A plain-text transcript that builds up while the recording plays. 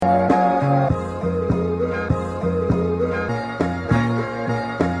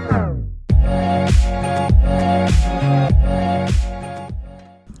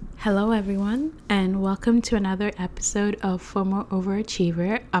welcome to another episode of FOMO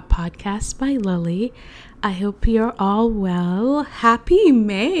Overachiever, a podcast by Lily. I hope you're all well. Happy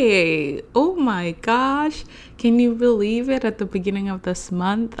May! Oh my gosh, can you believe it? At the beginning of this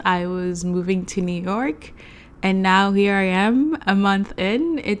month, I was moving to New York, and now here I am, a month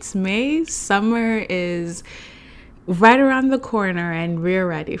in. It's May. Summer is right around the corner, and we're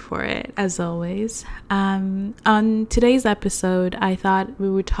ready for it, as always. On today's episode, I thought we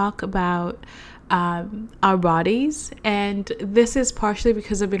would talk about our bodies, and this is partially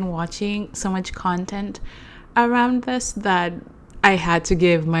because I've been watching so much content around this that I had to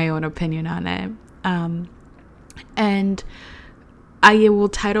give my own opinion on it. And I will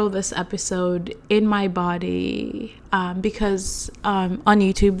title this episode "In My Body" because on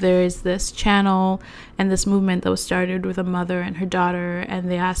YouTube there is this channel and this movement that was started with a mother and her daughter, and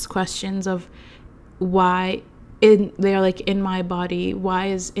they ask questions of why they're like, in my body, why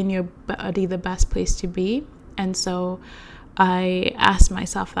is in your body the best place to be? And so I asked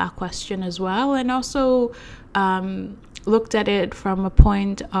myself that question as well, and also looked at it from a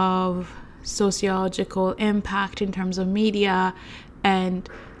point of sociological impact in terms of media, and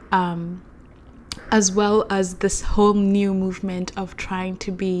as well as this whole new movement of trying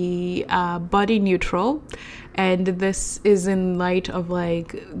to be body neutral. And this is in light of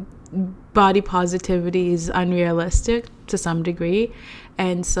like body positivity is unrealistic to some degree,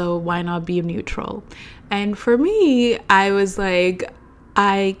 and so why not be neutral? And for me, I was like,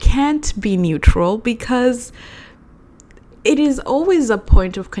 I can't be neutral because it is always a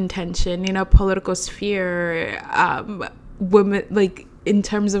point of contention in a political sphere. Women, like in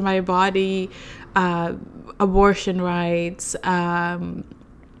terms of my body, abortion rights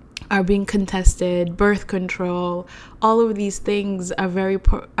are being contested, birth control, all of these things are very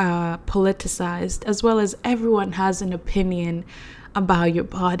politicized, as well as everyone has an opinion about your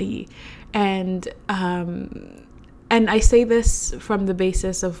body. And I say this from the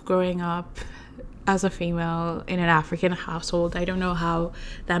basis of growing up as a female in an African household. I don't know how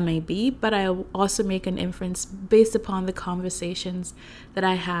that may be, but I also make an inference based upon the conversations that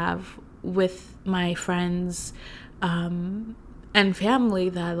I have with my friends and family,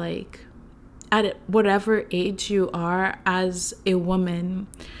 that like at whatever age you are as a woman,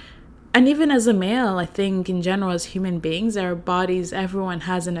 and even as a male, I think in general as human beings, our bodies, everyone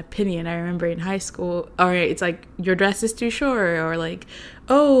has an opinion. I remember in high school, or it's like, your dress is too short, or like,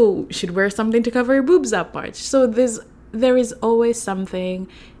 oh, should wear something to cover your boobs that much. So there is always something.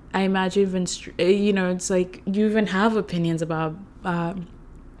 I imagine even, it's like you even have opinions about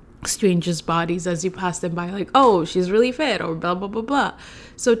strangers' bodies as you pass them by, like, oh, she's really fit, or blah blah blah blah.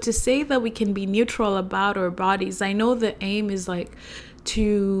 So to say that we can be neutral about our bodies, I know the aim is like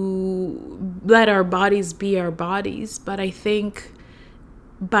to let our bodies be our bodies, but I think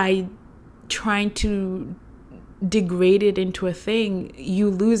by trying to degrade it into a thing,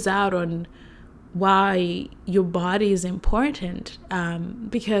 you lose out on why your body is important,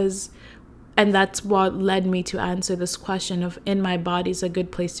 and that's what led me to answer this question of, in my body is a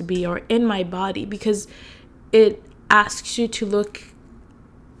good place to be, or in my body, because it asks you to look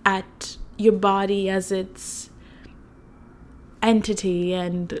at your body as its entity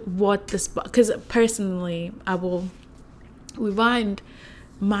and what this, because personally, I will rewind,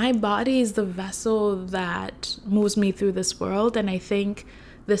 my body is the vessel that moves me through this world. And I think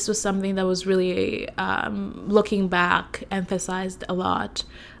this was something that was really, looking back, emphasized a lot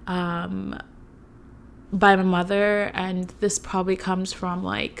by my mother. And this probably comes from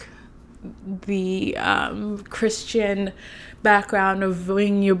like the Christian background of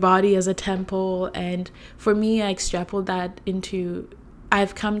viewing your body as a temple. And for me, I extrapolate that into,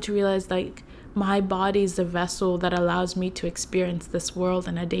 I've come to realize like my body is the vessel that allows me to experience this world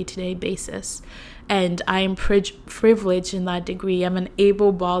on a day-to-day basis. And I am privileged in that degree. I'm an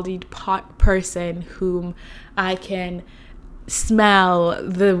able-bodied person whom I can smell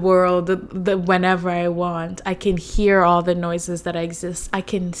the world whenever I want. I can hear all the noises that exist. I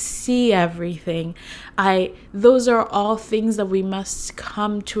can see everything. Those are all things that we must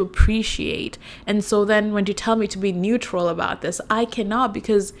come to appreciate. And so then when you tell me to be neutral about this, I cannot,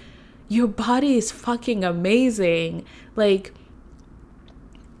 because your body is fucking amazing. Like,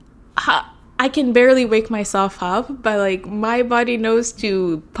 I can barely wake myself up, but like my body knows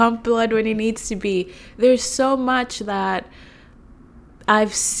to pump blood when it needs to be. There's so much that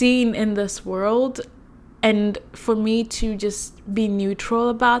I've seen in this world, and for me to just be neutral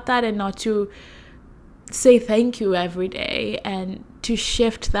about that and not to say thank you every day and to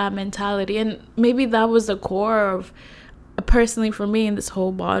shift that mentality. And maybe that was the core of, personally for me, in this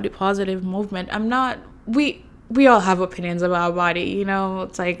whole body positive movement. We all have opinions about our body,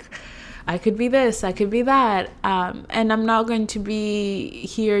 it's like I could be this, I could be that. And I'm not going to be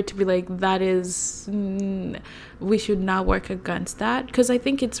here to be like, that is, we should not work against that. Because I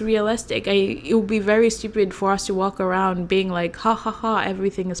think it's realistic. It would be very stupid for us to walk around being like, ha ha ha,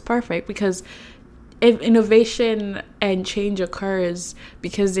 everything is perfect. Because if innovation and change occurs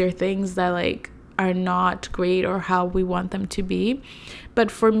because there are things that like are not great or how we want them to be. But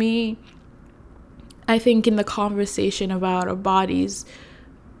for me, I think in the conversation about our bodies,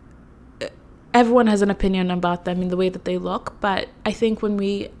 everyone has an opinion about them in the way that they look. But I think when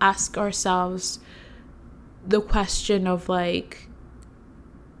we ask ourselves the question of like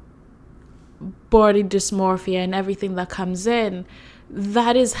body dysmorphia and everything that comes in,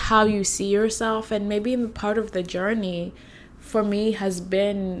 that is how you see yourself. And maybe in part of the journey for me has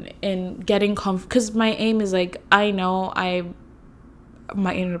been in getting comfortable, because my aim is like, my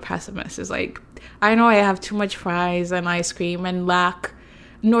inner pessimist is like, I know I have too much fries and ice cream and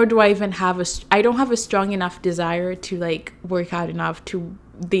nor do I even I don't have a strong enough desire to like work out enough to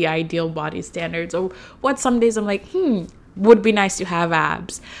the ideal body standards, or what some days I'm like, would be nice to have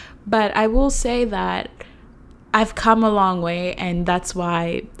abs. But I will say that I've come a long way, and that's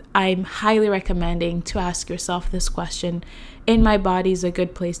why I'm highly recommending to ask yourself this question. In my body is a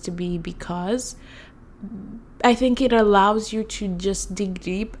good place to be, because I think it allows you to just dig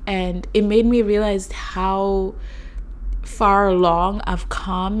deep, and it made me realize how far along I've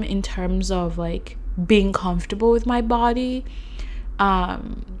come in terms of like being comfortable with my body.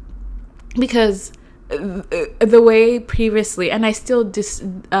 Because the way previously, and I still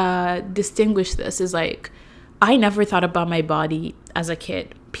distinguish this, is like, I never thought about my body as a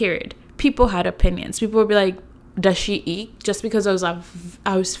kid, period. People had opinions. People would be like, does she eat? Just because I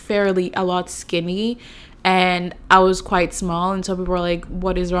was fairly a lot skinny and I was quite small, and so people were like,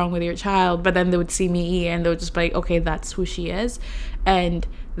 what is wrong with your child? But then they would see me eat and they would just be like, okay, that's who she is. And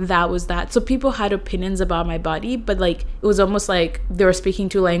that was that. So people had opinions about my body, but like it was almost like they were speaking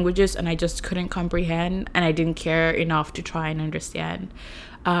two languages and I just couldn't comprehend, and I didn't care enough to try and understand.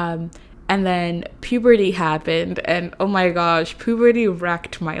 And then puberty happened, and oh my gosh, puberty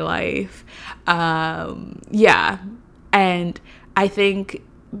wrecked my life. Yeah. And I think,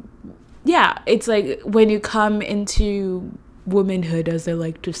 yeah, it's like when you come into womanhood, as I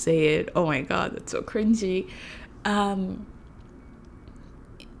like to say it, oh my God, that's so cringy.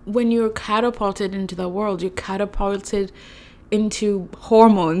 When you're catapulted into the world, you're catapulted into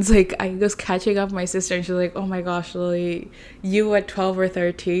hormones. Like, I was catching up with my sister and she's like, oh my gosh, Lily, you at 12 or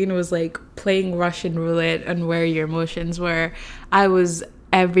 13 was like playing Russian roulette and where your emotions were. I was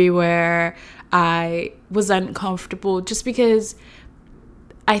everywhere. I was uncomfortable just because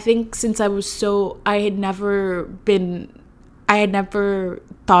I think since I had never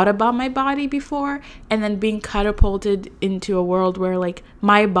thought about my body before, and then being catapulted into a world where like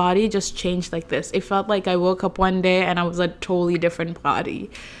my body just changed like this. It felt like I woke up one day and I was a totally different body.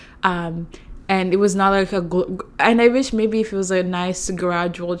 And it was not like and I wish maybe if it was a nice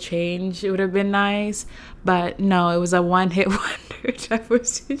gradual change, it would have been nice. But no, it was a one-hit wonder type of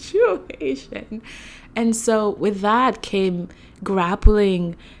situation. And so with that came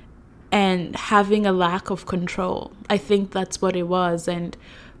grappling and having a lack of control. I think that's what it was. And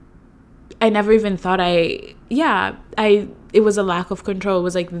I never even thought it was a lack of control. It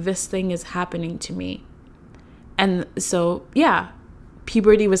was like, this thing is happening to me. And so, yeah,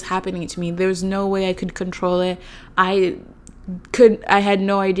 puberty was happening to me. There was no way I could control it. I had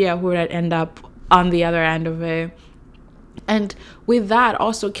no idea who would end up on the other end of it. And with that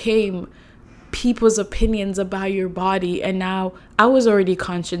also came people's opinions about your body. And now I was already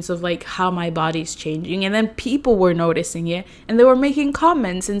conscious of like how my body's changing, and then people were noticing it and they were making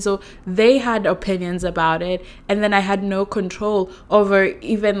comments, and so they had opinions about it, and then I had no control over,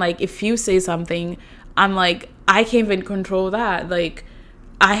 even like if you say something, I'm like, I can't even control that. Like,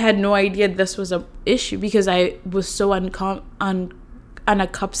 I had no idea this was a issue because I was so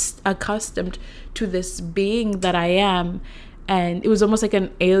unaccustomed to this being that I am. And it was almost like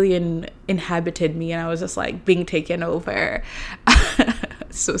an alien inhabited me, and I was just like being taken over.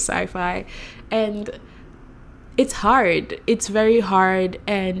 So sci-fi. And it's hard. It's very hard.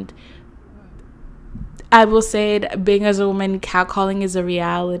 And I will say it, being as a woman, catcalling is a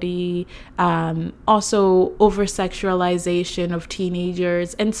reality. Also, over-sexualization of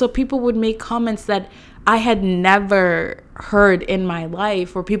teenagers. And so people would make comments that I had never heard in my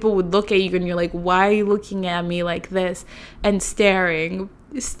life, where people would look at you and you're like, why are you looking at me like this? And staring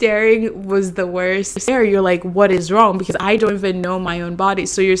was the worst. You're like, what is wrong? Because I don't even know my own body.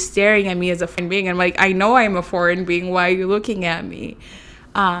 So you're staring at me as a foreign being. I'm like, I know I'm a foreign being. Why are you looking at me?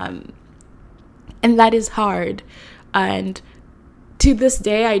 And that is hard. And to this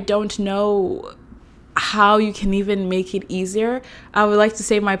day, I don't know how you can even make it easier. I would like to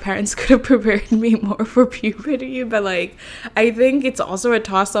say my parents could have prepared me more for puberty, but like I think it's also a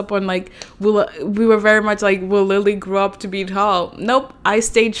toss up on like we were very much like, will Lily grow up to be tall? Nope, I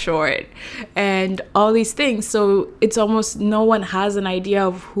stayed short, and all these things. So it's almost no one has an idea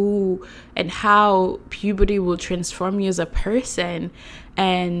of who and how puberty will transform you as a person.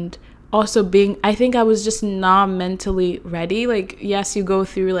 And also I think I was just not mentally ready. Like, yes, you go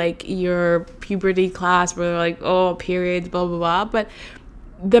through like your puberty class where they're like, oh, periods, blah blah blah, but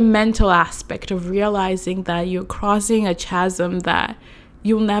the mental aspect of realizing that you're crossing a chasm that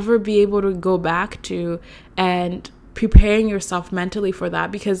you'll never be able to go back to, and preparing yourself mentally for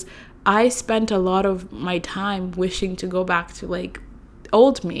that. Because I spent a lot of my time wishing to go back to like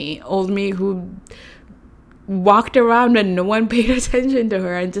old me who walked around and no one paid attention to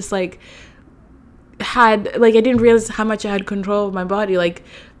her, and just like had like, I didn't realize how much I had control of my body. Like,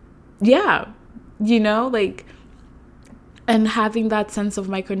 yeah, like, and having that sense of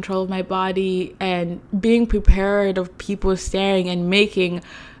my control of my body, and being prepared of people staring and making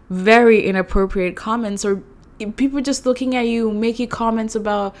very inappropriate comments, or people just looking at you, making comments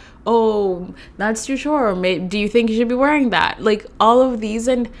about, oh, that's too short, or do you think you should be wearing that? Like, all of these.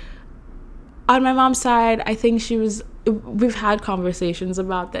 And on my mom's side, I think we've had conversations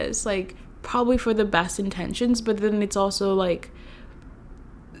about this, like, probably for the best intentions, but then it's also like,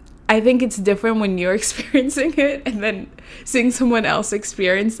 I think it's different when you're experiencing it and then seeing someone else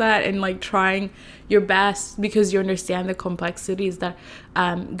experience that, and like trying your best because you understand the complexities that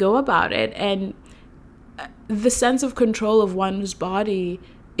go about it. And the sense of control of one's body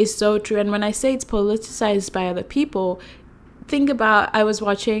is so true. And when I say it's politicized by other people, think about, I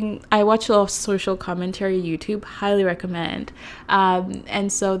watch a lot of social commentary YouTube, highly recommend,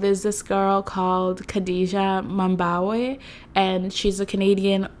 and so there's this girl called Khadija Mambawe, and she's a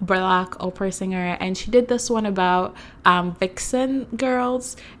Canadian Black opera singer, and she did this one about vixen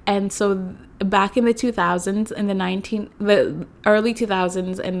girls. And so back in the 2000s, in the early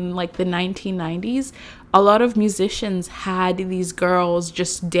 2000s and like the 1990s, a lot of musicians had these girls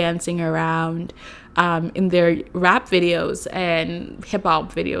just dancing around in their rap videos and hip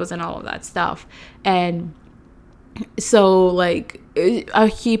hop videos and all of that stuff. And so like a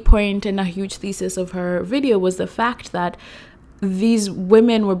key point and a huge thesis of her video was the fact that these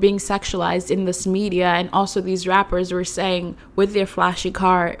women were being sexualized in this media, and also these rappers were saying with their flashy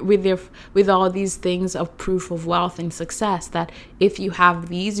car, with all these things of proof of wealth and success, that if you have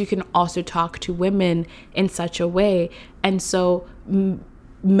these, you can also talk to women in such a way. And so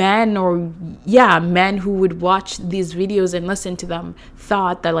men who would watch these videos and listen to them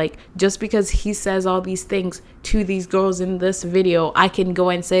thought that like, just because he says all these things to these girls in this video, I can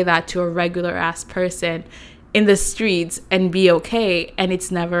go and say that to a regular ass person in the streets and be okay. And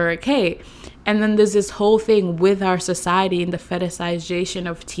it's never okay. And then there's this whole thing with our society and the fetishization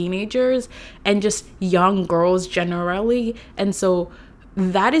of teenagers and just young girls generally. And so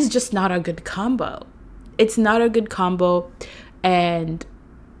that is just not a good combo. It's not a good combo. And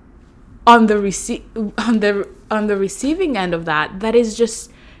on the receiving end of that is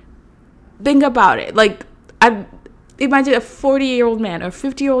just, think about it. Like, I imagine a 40-year-old man or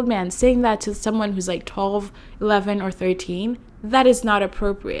 50-year-old man saying that to someone who's like 12, 11, or 13. That is not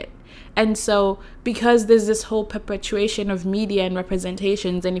appropriate. And so because there's this whole perpetuation of media and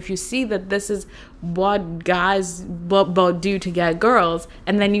representations, and if you see that this is what guys will do to get girls,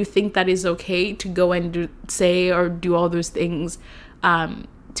 and then you think that is okay to go and say or do all those things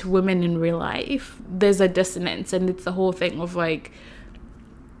to women in real life, there's a dissonance. And it's the whole thing of like,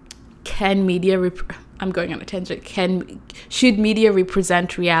 can media I'm going on a tangent. Should media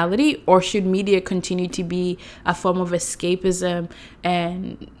represent reality, or should media continue to be a form of escapism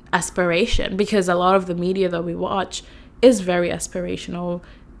and aspiration? Because a lot of the media that we watch is very aspirational.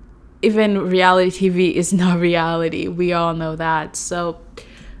 Even reality TV is not reality. We all know that. So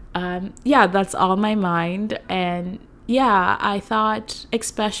that's on my mind. And yeah, I thought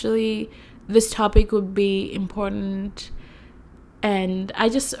especially this topic would be important. And I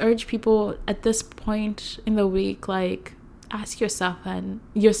just urge people at this point in the week, like, ask yourself, and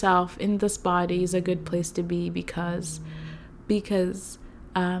yourself, in this body is a good place to be, because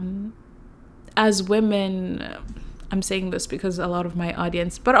as women, I'm saying this because a lot of my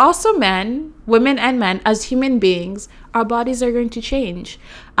audience, but also women and men, as human beings, our bodies are going to change.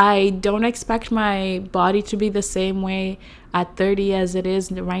 I don't expect my body to be the same way at 30 as it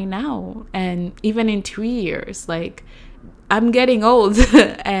is right now. And even in 2 years, like, I'm getting old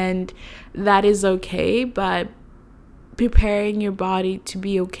and that is okay, but preparing your body to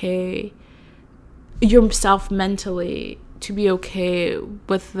be okay, yourself mentally, to be okay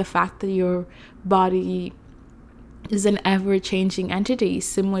with the fact that your body is an ever-changing entity,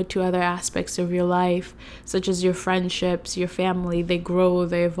 similar to other aspects of your life, such as your friendships, your family. They grow,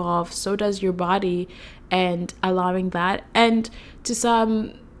 they evolve. So does your body, and allowing that. And to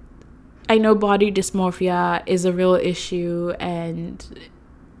some, I know body dysmorphia is a real issue, and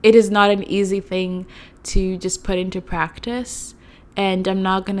it is not an easy thing to just put into practice. And I'm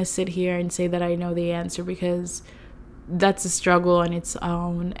not going to sit here and say that I know the answer, because that's a struggle on its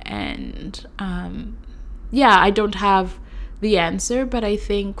own. And I don't have the answer, but I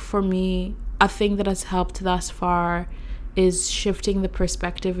think for me, a thing that has helped thus far is shifting the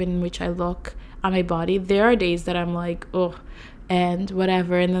perspective in which I look at my body. There are days that I'm like, oh, and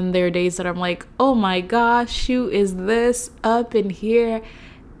whatever. And then there are days that I'm like, oh my gosh, who is this up in here?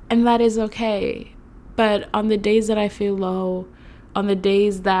 And that is okay. But on the days that I feel low, on the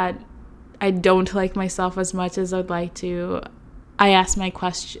days that I don't like myself as much as I'd like to, I ask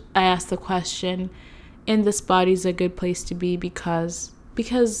the question, in this body is a good place to be, because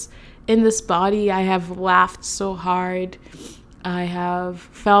in this body I have laughed so hard, I have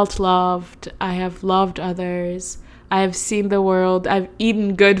felt loved, I have loved others, I have seen the world, I've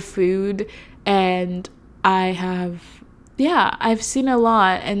eaten good food, and I've seen a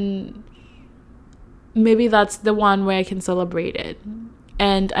lot, and maybe that's the one where I can celebrate it.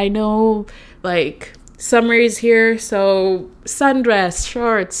 And I know, like, summer is here, so sundress,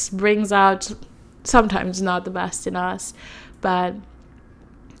 shorts brings out sometimes not the best in us, but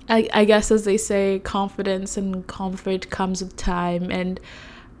I guess, as they say, confidence and comfort comes with time, and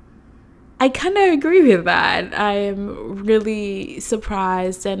I kind of agree with that. I am really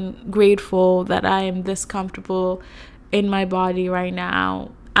surprised and grateful that I am this comfortable in my body right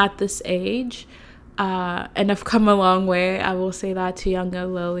now at this age, and I've come a long way. I will say that to younger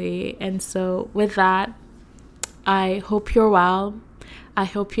Lily. And so with that, I hope you're well. I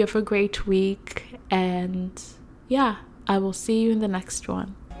hope you have a great week, and I will see you in the next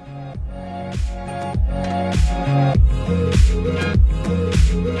one.